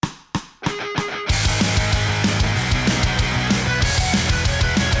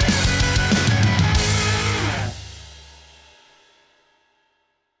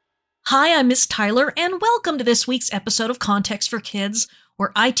Hi, I'm Miss Tyler, and welcome to this week's episode of Context for Kids,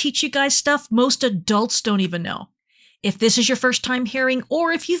 where I teach you guys stuff most adults don't even know. If this is your first time hearing,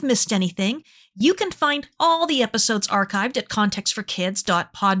 or if you've missed anything, you can find all the episodes archived at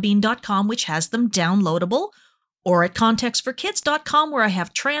contextforkids.podbean.com, which has them downloadable, or at contextforkids.com, where I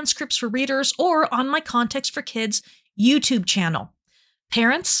have transcripts for readers, or on my Context for Kids YouTube channel.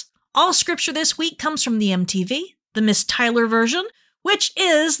 Parents, all scripture this week comes from the MTV, the Miss Tyler version, which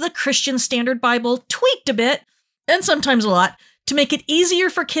is the Christian Standard Bible tweaked a bit, and sometimes a lot, to make it easier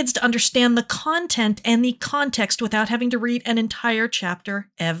for kids to understand the content and the context without having to read an entire chapter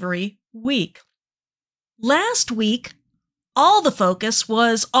every week. Last week, all the focus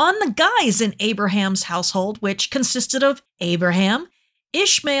was on the guys in Abraham's household, which consisted of Abraham,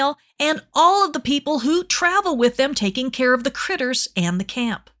 Ishmael, and all of the people who travel with them taking care of the critters and the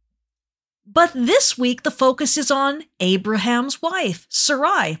camp. But this week, the focus is on Abraham's wife,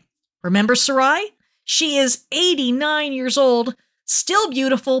 Sarai. Remember Sarai? She is 89 years old, still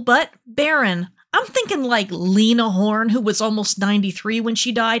beautiful, but barren. I'm thinking like Lena Horne, who was almost 93 when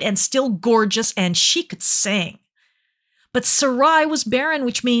she died and still gorgeous, and she could sing. But Sarai was barren,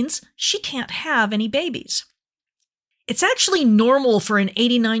 which means she can't have any babies. It's actually normal for an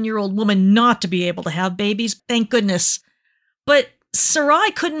 89-year-old woman not to be able to have babies, thank goodness. But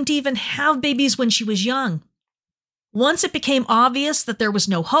Sarai couldn't even have babies when she was young. Once it became obvious that there was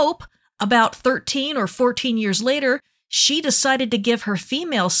no hope, about 13 or 14 years later, she decided to give her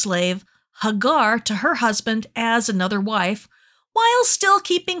female slave, Hagar, to her husband as another wife, while still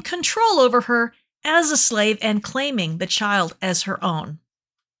keeping control over her as a slave and claiming the child as her own.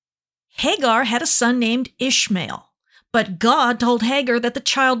 Hagar had a son named Ishmael, but God told Hagar that the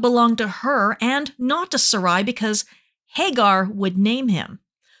child belonged to her and not to Sarai because Hagar would name him.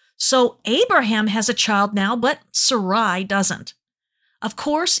 So Abraham has a child now, but Sarai doesn't. Of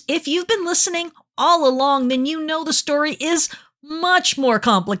course, if you've been listening all along, then you know the story is much more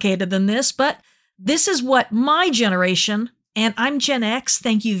complicated than this, but this is what my generation, and I'm Gen X,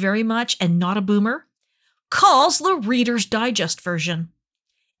 thank you very much, and not a boomer, calls the Reader's Digest version.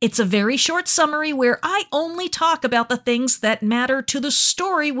 It's a very short summary where I only talk about the things that matter to the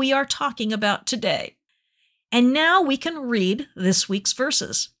story we are talking about today. And now we can read this week's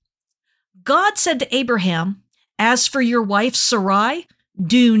verses. God said to Abraham, "As for your wife Sarai,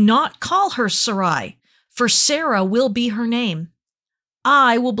 do not call her Sarai, for Sarah will be her name.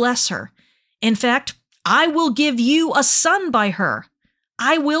 I will bless her. In fact, I will give you a son by her.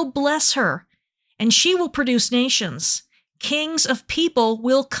 I will bless her, and she will produce nations. Kings of people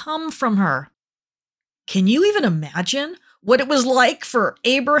will come from her." Can you even imagine what it was like for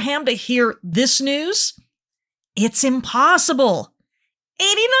Abraham to hear this news? It's impossible.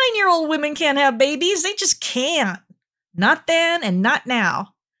 89-year-old women can't have babies. They just can't. Not then and not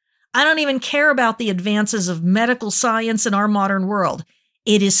now. I don't even care about the advances of medical science in our modern world.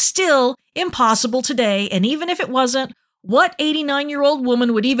 It is still impossible today, and even if it wasn't, what 89-year-old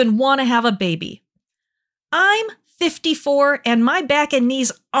woman would even want to have a baby? I'm 54, and my back and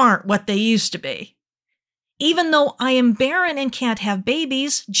knees aren't what they used to be. Even though I am barren and can't have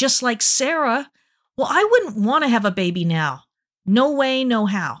babies, just like Sarah, well, I wouldn't want to have a baby now. No way, no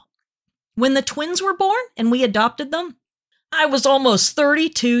how. When the twins were born and we adopted them, I was almost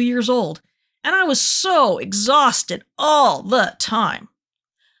 32 years old, and I was so exhausted all the time.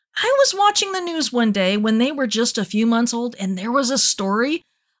 I was watching the news one day when they were just a few months old, and there was a story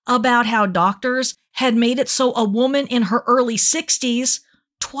about how doctors had made it so a woman in her early 60s,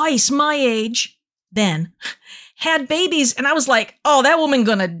 twice my age, then, had babies, and I was like, oh, that woman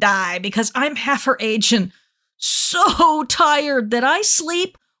gonna die because I'm half her age and so tired that I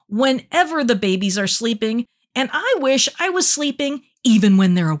sleep whenever the babies are sleeping, and I wish I was sleeping even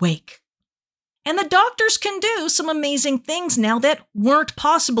when they're awake. And the doctors can do some amazing things now that weren't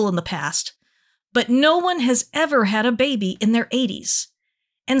possible in the past, but no one has ever had a baby in their 80s.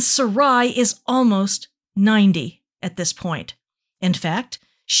 And Sarai is almost 90 at this point. In fact,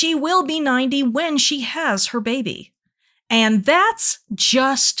 she will be 90 when she has her baby. And that's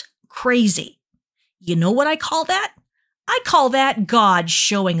just crazy. You know what I call that? I call that God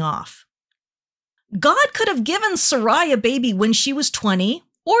showing off. God could have given Sarai a baby when she was 20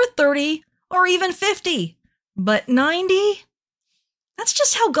 or 30 or even 50, but 90? That's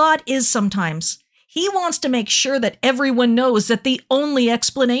just how God is sometimes. He wants to make sure that everyone knows that the only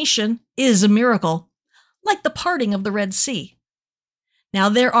explanation is a miracle, like the parting of the Red Sea. Now,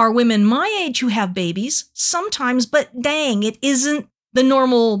 there are women my age who have babies sometimes, but dang, it isn't the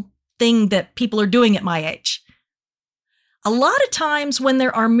normal thing that people are doing at my age. A lot of times when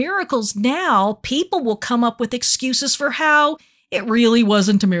there are miracles now, people will come up with excuses for how it really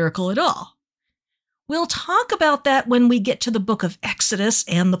wasn't a miracle at all. We'll talk about that when we get to the book of Exodus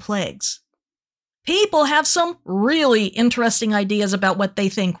and the plagues. People have some really interesting ideas about what they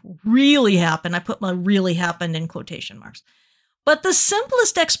think really happened. I put my really happened in quotation marks. But the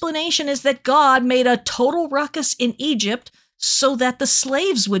simplest explanation is that God made a total ruckus in Egypt so that the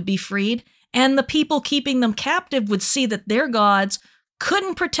slaves would be freed, and the people keeping them captive would see that their gods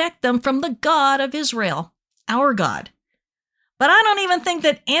couldn't protect them from the God of Israel, our God. But I don't even think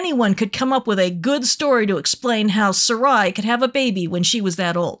that anyone could come up with a good story to explain how Sarai could have a baby when she was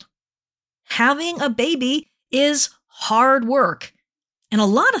that old. Having a baby is hard work, and a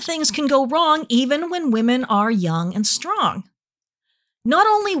lot of things can go wrong even when women are young and strong. Not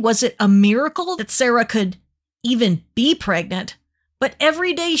only was it a miracle that Sarah could even be pregnant, but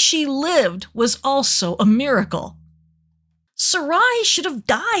every day she lived was also a miracle. Sarai should have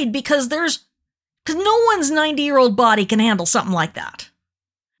died because no one's 90-year-old body can handle something like that.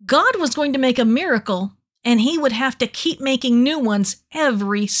 God was going to make a miracle, and he would have to keep making new ones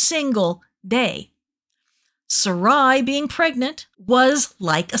every single day. Sarai being pregnant was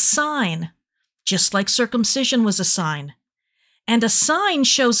like a sign, just like circumcision was a sign. And a sign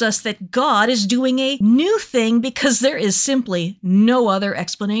shows us that God is doing a new thing because there is simply no other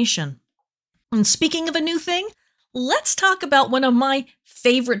explanation. And speaking of a new thing, let's talk about one of my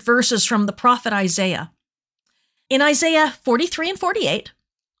favorite verses from the prophet Isaiah. In Isaiah 43 and 48,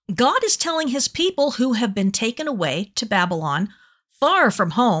 God is telling his people who have been taken away to Babylon, far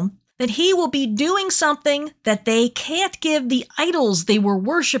from home, that he will be doing something that they can't give the idols they were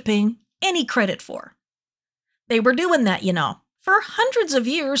worshiping any credit for. They were doing that, For hundreds of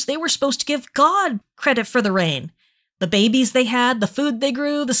years, they were supposed to give God credit for the rain. The babies they had, the food they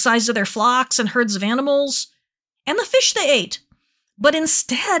grew, the size of their flocks and herds of animals, and the fish they ate. But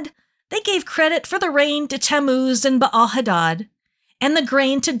instead, they gave credit for the rain to Tammuz and Baal-Hadad, and the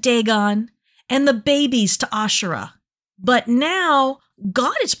grain to Dagon, and the babies to Asherah. But now,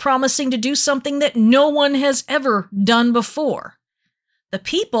 God is promising to do something that no one has ever done before. The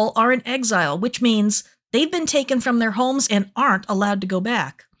people are in exile, which means they've been taken from their homes and aren't allowed to go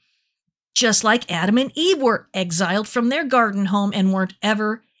back. Just like Adam and Eve were exiled from their garden home and weren't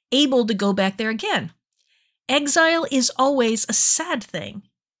ever able to go back there again. Exile is always a sad thing.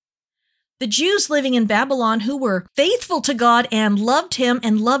 The Jews living in Babylon who were faithful to God and loved him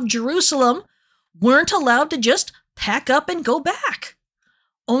and loved Jerusalem weren't allowed to just pack up and go back.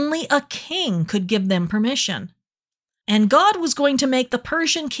 Only a king could give them permission. And God was going to make the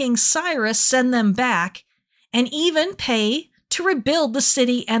Persian king Cyrus send them back and even pay to rebuild the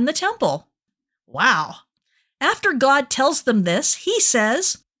city and the temple. Wow. After God tells them this, he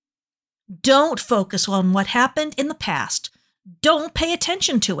says, "Don't focus on what happened in the past. Don't pay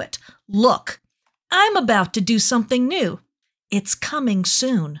attention to it. Look, I'm about to do something new. It's coming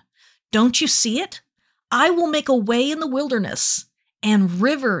soon. Don't you see it? I will make a way in the wilderness and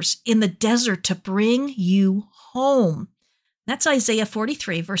rivers in the desert to bring you home." That's Isaiah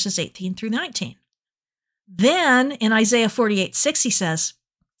 43, verses 18 through 19. Then in Isaiah 48:6, he says,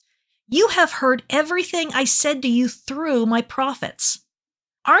 "You have heard everything I said to you through my prophets.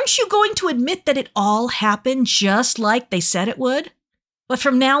 Aren't you going to admit that it all happened just like they said it would? But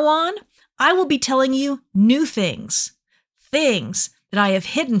from now on, I will be telling you new things that I have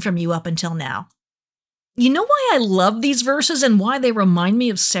hidden from you up until now." You know why I love these verses and why they remind me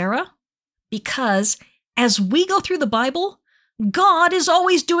of Sarah? Because as we go through the Bible, God is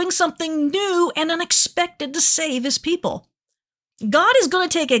always doing something new and unexpected to save his people. God is going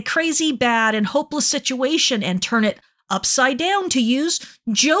to take a crazy, bad, and hopeless situation and turn it upside down to use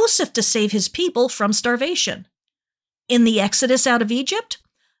Joseph to save his people from starvation. In the Exodus out of Egypt,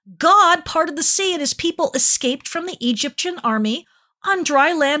 God parted the sea and his people escaped from the Egyptian army on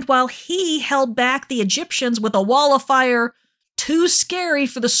dry land while he held back the Egyptians with a wall of fire too scary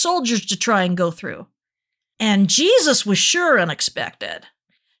for the soldiers to try and go through. And Jesus was sure unexpected.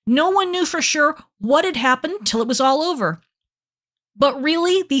 No one knew for sure what had happened till it was all over. But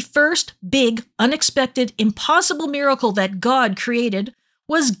really, the first big, unexpected, impossible miracle that God created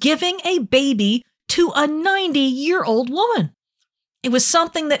was giving a baby to a 90-year-old woman. It was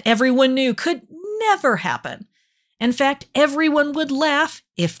something that everyone knew could never happen. In fact, everyone would laugh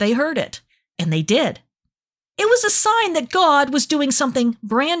if they heard it, and they did. It was a sign that God was doing something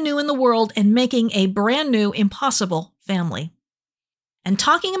brand new in the world and making a brand new, impossible family. And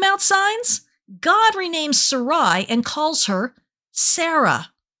talking about signs, God renames Sarai and calls her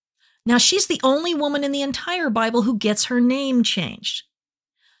Sarah. Now, she's the only woman in the entire Bible who gets her name changed.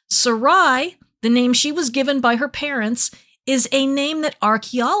 Sarai, the name she was given by her parents, is a name that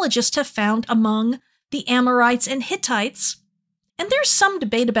archaeologists have found among the Amorites and Hittites, and there's some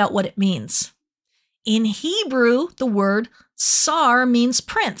debate about what it means. In Hebrew, the word Sar means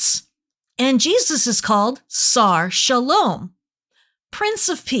prince, and Jesus is called Sar Shalom, Prince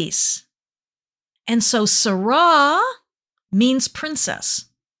of Peace. And so Sarah means princess.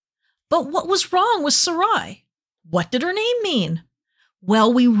 But what was wrong with Sarai? What did her name mean?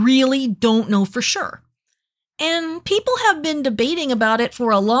 Well, we really don't know for sure. And people have been debating about it for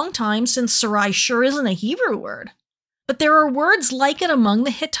a long time, since Sarai sure isn't a Hebrew word. But there are words like it among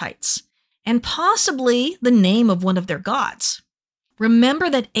the Hittites, and possibly the name of one of their gods. Remember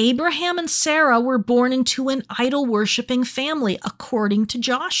that Abraham and Sarah were born into an idol-worshipping family, according to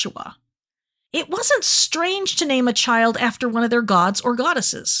Joshua. It wasn't strange to name a child after one of their gods or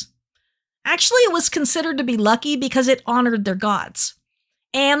goddesses. Actually, it was considered to be lucky because it honored their gods,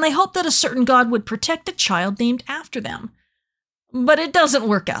 and they hoped that a certain god would protect a child named after them. But it doesn't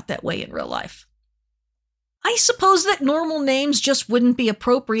work out that way in real life. I suppose that normal names just wouldn't be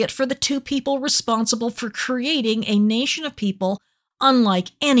appropriate for the two people responsible for creating a nation of people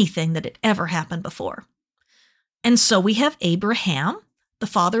unlike anything that had ever happened before. And so we have Abraham, the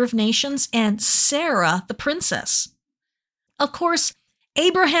father of nations, and Sarah, the princess. Of course,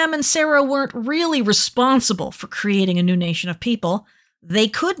 Abraham and Sarah weren't really responsible for creating a new nation of people. They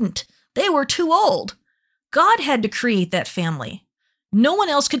couldn't. They were too old. God had to create that family. No one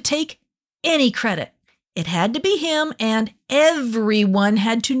else could take any credit. It had to be him, and everyone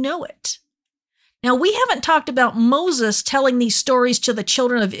had to know it. Now, we haven't talked about Moses telling these stories to the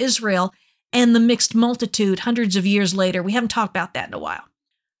children of Israel and the mixed multitude hundreds of years later. We haven't talked about that in a while.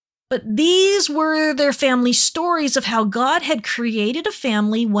 But these were their family stories of how God had created a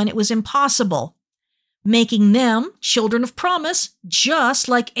family when it was impossible, making them children of promise, just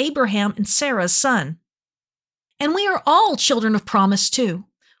like Abraham and Sarah's son. And we are all children of promise too.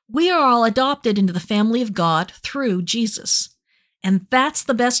 We are all adopted into the family of God through Jesus. And that's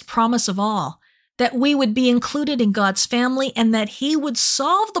the best promise of all, that we would be included in God's family and that he would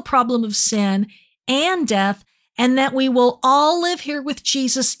solve the problem of sin and death, and that we will all live here with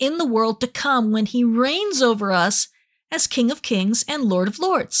Jesus in the world to come when he reigns over us as King of Kings and Lord of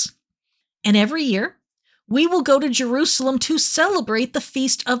Lords. And every year, we will go to Jerusalem to celebrate the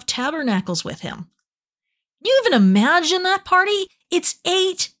Feast of Tabernacles with him. Can you even imagine that party? It's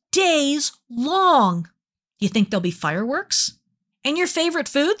 8 days long. Do you think there'll be fireworks? And your favorite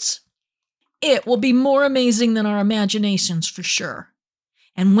foods? It will be more amazing than our imaginations for sure.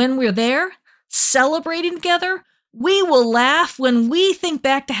 And when we're there, celebrating together, we will laugh when we think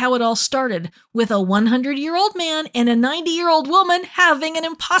back to how it all started, with a 100-year-old man and a 90-year-old woman having an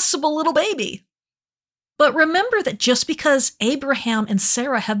impossible little baby. But remember that just because Abraham and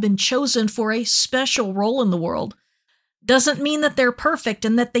Sarah have been chosen for a special role in the world doesn't mean that they're perfect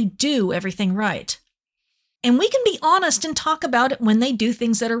and that they do everything right. And we can be honest and talk about it when they do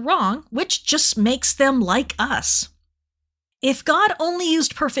things that are wrong, which just makes them like us. If God only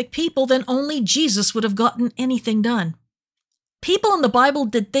used perfect people, then only Jesus would have gotten anything done. People in the Bible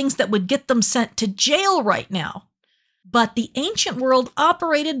did things that would get them sent to jail right now. But the ancient world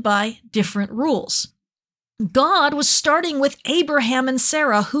operated by different rules. God was starting with Abraham and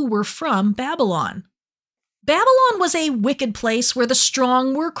Sarah, who were from Babylon. Babylon was a wicked place where the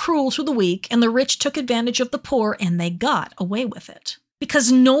strong were cruel to the weak and the rich took advantage of the poor, and they got away with it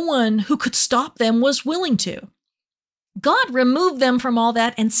because no one who could stop them was willing to. God removed them from all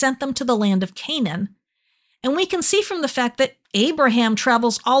that and sent them to the land of Canaan. And we can see from the fact that Abraham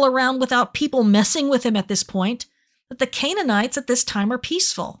travels all around without people messing with him at this point, that the Canaanites at this time are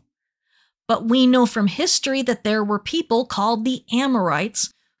peaceful. But we know from history that there were people called the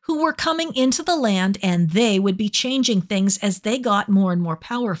Amorites who were coming into the land, and they would be changing things as they got more and more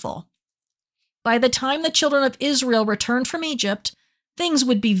powerful. By the time the children of Israel returned from Egypt, things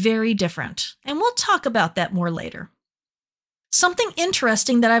would be very different, and we'll talk about that more later. Something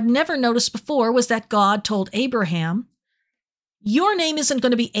interesting that I've never noticed before was that God told Abraham, "Your name isn't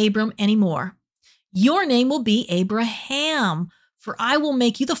going to be Abram anymore. Your name will be Abraham, for I will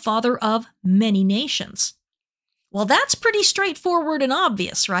make you the father of many nations." Well, that's pretty straightforward and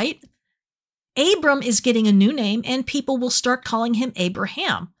obvious, right? Abram is getting a new name, and people will start calling him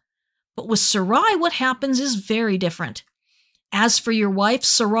Abraham. But with Sarai, what happens is very different. As for your wife,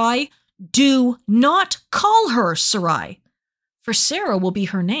 Sarai, do not call her Sarai, for Sarah will be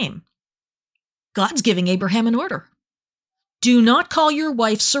her name. God's giving Abraham an order. Do not call your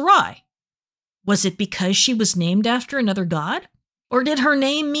wife Sarai. Was it because she was named after another god? Or did her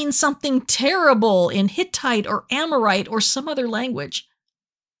name mean something terrible in Hittite or Amorite or some other language?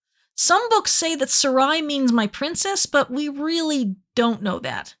 Some books say that Sarai means my princess, but we really don't know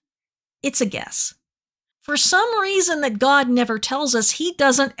that. It's a guess. For some reason that God never tells us, he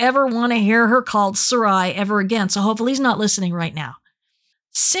doesn't ever want to hear her called Sarai ever again, so hopefully he's not listening right now.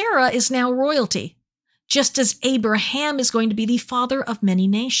 Sarah is now royalty, just as Abraham is going to be the father of many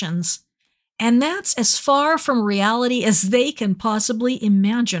nations. And that's as far from reality as they can possibly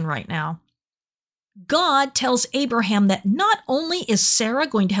imagine right now. God tells Abraham that not only is Sarah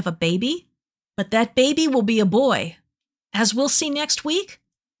going to have a baby, but that baby will be a boy. As we'll see next week,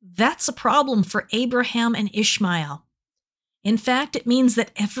 that's a problem for Abraham and Ishmael. In fact, it means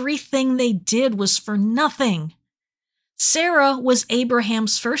that everything they did was for nothing. Sarah was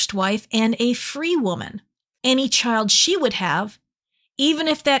Abraham's first wife and a free woman. Any child she would have, even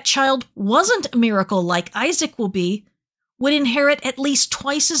if that child wasn't a miracle like Isaac will be, would inherit at least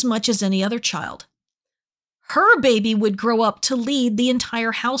twice as much as any other child. Her baby would grow up to lead the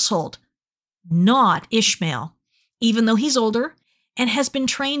entire household, not Ishmael, even though he's older and has been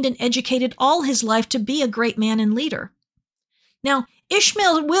trained and educated all his life to be a great man and leader. Now,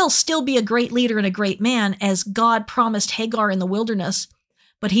 Ishmael will still be a great leader and a great man, as God promised Hagar in the wilderness,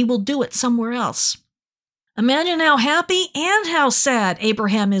 but he will do it somewhere else. Imagine how happy and how sad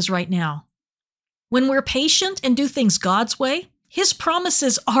Abraham is right now. When we're patient and do things God's way, his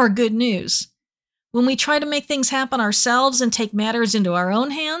promises are good news. When we try to make things happen ourselves and take matters into our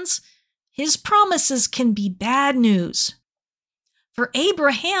own hands, his promises can be bad news. For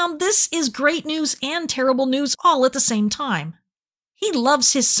Abraham, this is great news and terrible news all at the same time. He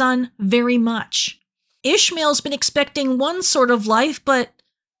loves his son very much. Ishmael's been expecting one sort of life, but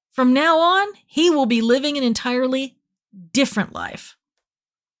from now on, he will be living an entirely different life.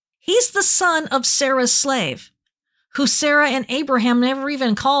 He's the son of Sarah's slave, who Sarah and Abraham never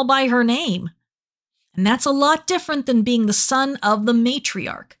even call by her name. And that's a lot different than being the son of the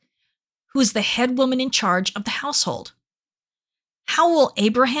matriarch, who is the head woman in charge of the household. How will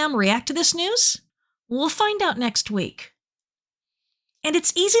Abraham react to this news? We'll find out next week. And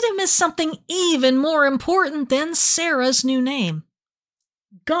it's easy to miss something even more important than Sarah's new name.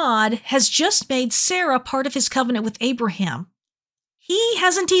 God has just made Sarah part of his covenant with Abraham. He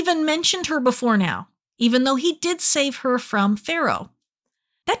hasn't even mentioned her before now, even though he did save her from Pharaoh.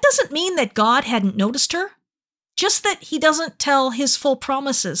 That doesn't mean that God hadn't noticed her, just that he doesn't tell his full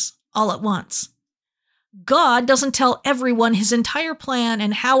promises all at once. God doesn't tell everyone his entire plan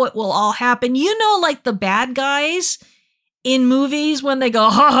and how it will all happen. You know, like the bad guys in movies when they go,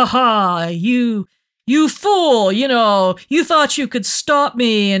 ha ha ha, you fool, you thought you could stop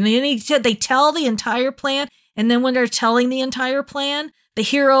me. And then they tell the entire plan. And then when they're telling the entire plan, the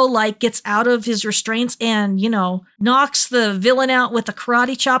hero gets out of his restraints and, knocks the villain out with a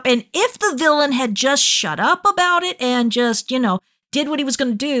karate chop. And if the villain had just shut up about it and just, did what he was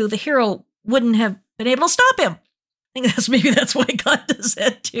going to do, the hero wouldn't have been able to stop him. I think that's why God does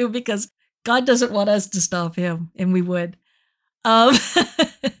that too, because God doesn't want us to stop him, and we would.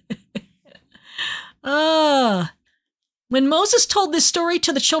 When Moses told this story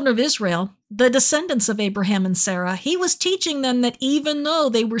to the children of Israel, the descendants of Abraham and Sarah, he was teaching them that even though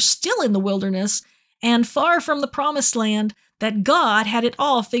they were still in the wilderness and far from the promised land, that God had it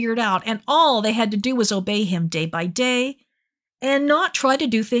all figured out, and all they had to do was obey him day by day and not try to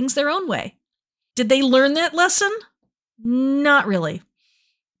do things their own way. Did they learn that lesson? Not really.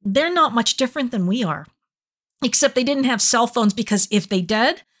 They're not much different than we are, except they didn't have cell phones, because if they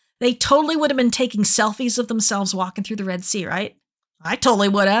did, they totally would have been taking selfies of themselves walking through the Red Sea, right? I totally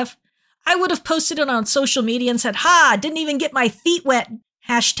would have. I would have posted it on social media and said, ha, didn't even get my feet wet.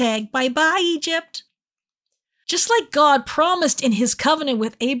 Hashtag bye-bye, Egypt. Just like God promised in his covenant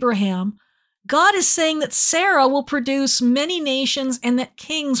with Abraham, God is saying that Sarah will produce many nations and that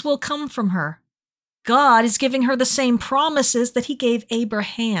kings will come from her. God is giving her the same promises that he gave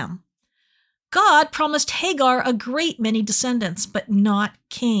Abraham. God promised Hagar a great many descendants, but not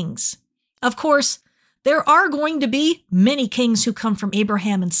kings. Of course, there are going to be many kings who come from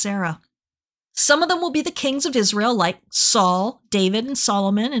Abraham and Sarah. Some of them will be the kings of Israel, like Saul, David, and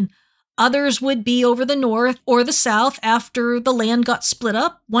Solomon, and others would be over the north or the south after the land got split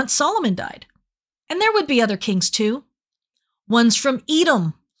up once Solomon died. And there would be other kings too. Ones from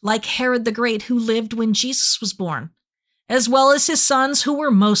Edom, like Herod the Great, who lived when Jesus was born, as well as his sons, who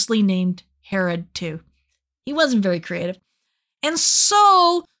were mostly named Herod too. He wasn't very creative. And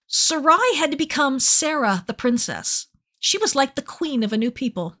so Sarai had to become Sarah the princess. She was like the queen of a new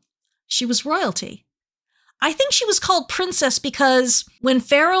people. She was royalty. I think she was called princess because when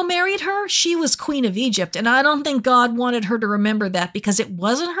Pharaoh married her, she was queen of Egypt. And I don't think God wanted her to remember that, because it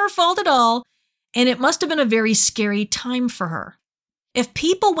wasn't her fault at all. And it must have been a very scary time for her. If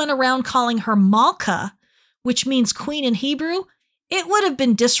people went around calling her Malka, which means queen in Hebrew, It would have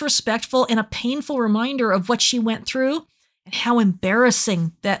been disrespectful and a painful reminder of what she went through and how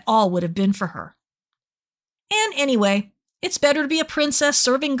embarrassing that all would have been for her. And anyway, it's better to be a princess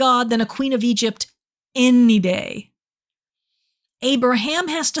serving God than a queen of Egypt any day. Abraham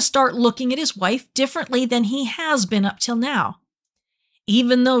has to start looking at his wife differently than he has been up till now.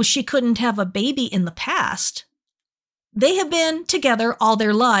 Even though she couldn't have a baby in the past, they have been together all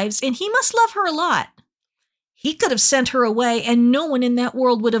their lives, and he must love her a lot. He could have sent her away, and no one in that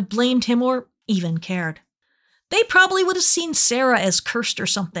world would have blamed him or even cared. They probably would have seen Sarah as cursed or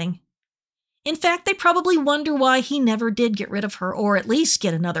something. In fact, they probably wonder why he never did get rid of her, or at least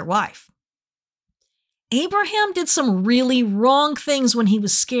get another wife. Abraham did some really wrong things when he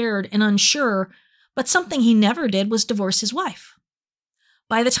was scared and unsure, but something he never did was divorce his wife.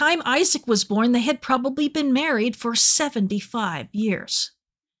 By the time Isaac was born, they had probably been married for 75 years.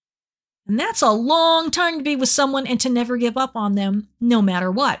 And that's a long time to be with someone and to never give up on them, no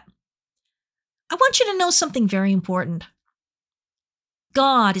matter what. I want you to know something very important.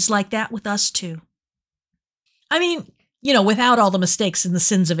 God is like that with us too. I mean, without all the mistakes and the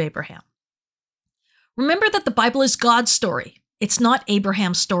sins of Abraham. Remember that the Bible is God's story. It's not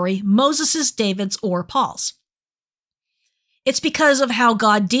Abraham's story, Moses's, David's, or Paul's. It's because of how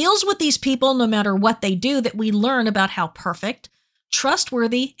God deals with these people, no matter what they do, that we learn about how perfect,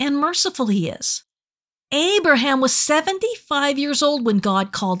 trustworthy, and merciful he is. Abraham was 75 years old when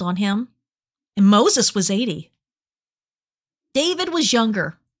God called on him, and Moses was 80. David was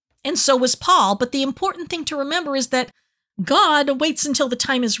younger, and so was Paul, but the important thing to remember is that God waits until the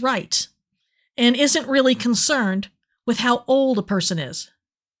time is right and isn't really concerned with how old a person is.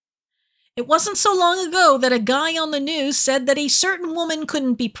 It wasn't so long ago that a guy on the news said that a certain woman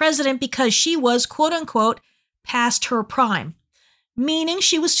couldn't be president because she was, quote unquote, past her prime, meaning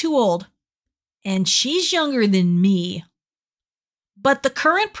she was too old. And she's younger than me. But the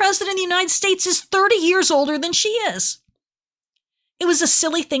current president of the United States is 30 years older than she is. It was a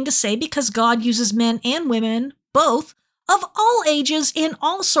silly thing to say because God uses men and women, both, of all ages in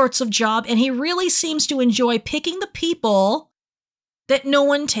all sorts of jobs, and he really seems to enjoy picking the people that no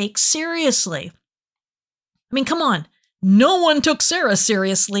one takes seriously. I mean, come on. No one took Sarah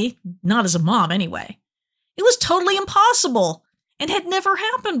seriously, not as a mom anyway. It was totally impossible and had never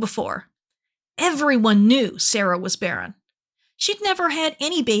happened before. Everyone knew Sarah was barren. She'd never had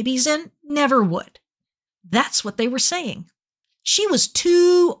any babies and never would. That's what they were saying. She was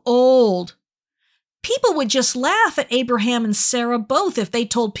too old. People would just laugh at Abraham and Sarah both if they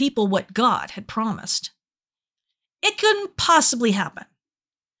told people what God had promised. It couldn't possibly happen.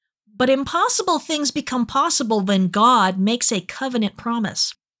 But impossible things become possible when God makes a covenant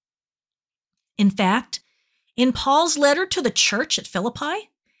promise. In fact, in Paul's letter to the church at Philippi,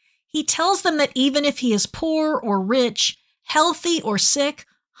 he tells them that even if he is poor or rich, healthy or sick,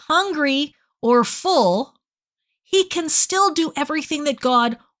 hungry or full, he can still do everything that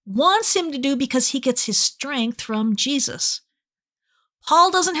God wants him to do because he gets his strength from Jesus.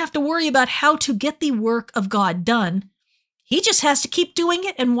 Paul doesn't have to worry about how to get the work of God done. He just has to keep doing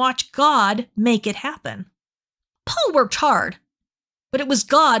it and watch God make it happen. Paul worked hard, but it was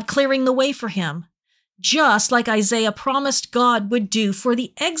God clearing the way for him, just like Isaiah promised God would do for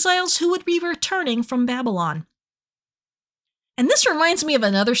the exiles who would be returning from Babylon. And this reminds me of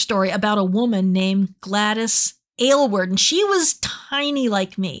another story about a woman named Gladys Aylward, and she was tiny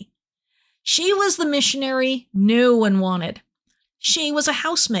like me. She was the missionary no one wanted. She was a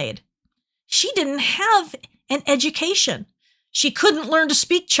housemaid. She didn't have an education. She couldn't learn to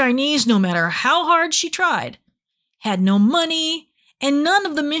speak Chinese no matter how hard she tried, had no money, and none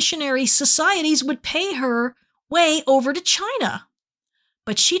of the missionary societies would pay her way over to China.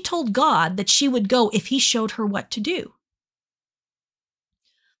 But she told God that she would go if he showed her what to do.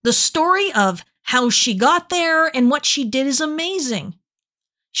 The story of how she got there and what she did is amazing.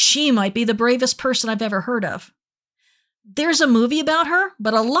 She might be the bravest person I've ever heard of. There's a movie about her,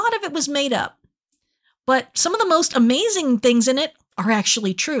 but a lot of it was made up. But some of the most amazing things in it are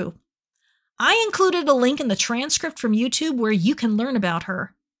actually true. I included a link in the transcript from YouTube where you can learn about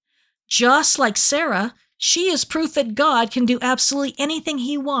her. Just like Sarah, she is proof that God can do absolutely anything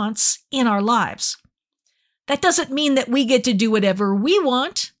he wants in our lives. That doesn't mean that we get to do whatever we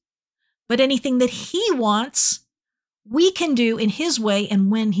want, but anything that he wants, we can do in his way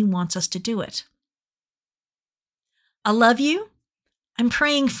and when he wants us to do it. I love you. I'm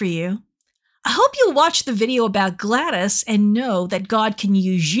praying for you. I hope you'll watch the video about Gladys and know that God can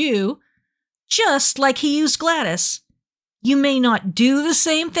use you just like he used Gladys. You may not do the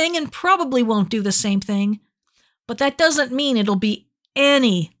same thing and probably won't do the same thing, but that doesn't mean it'll be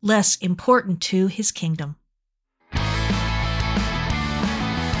any less important to his kingdom.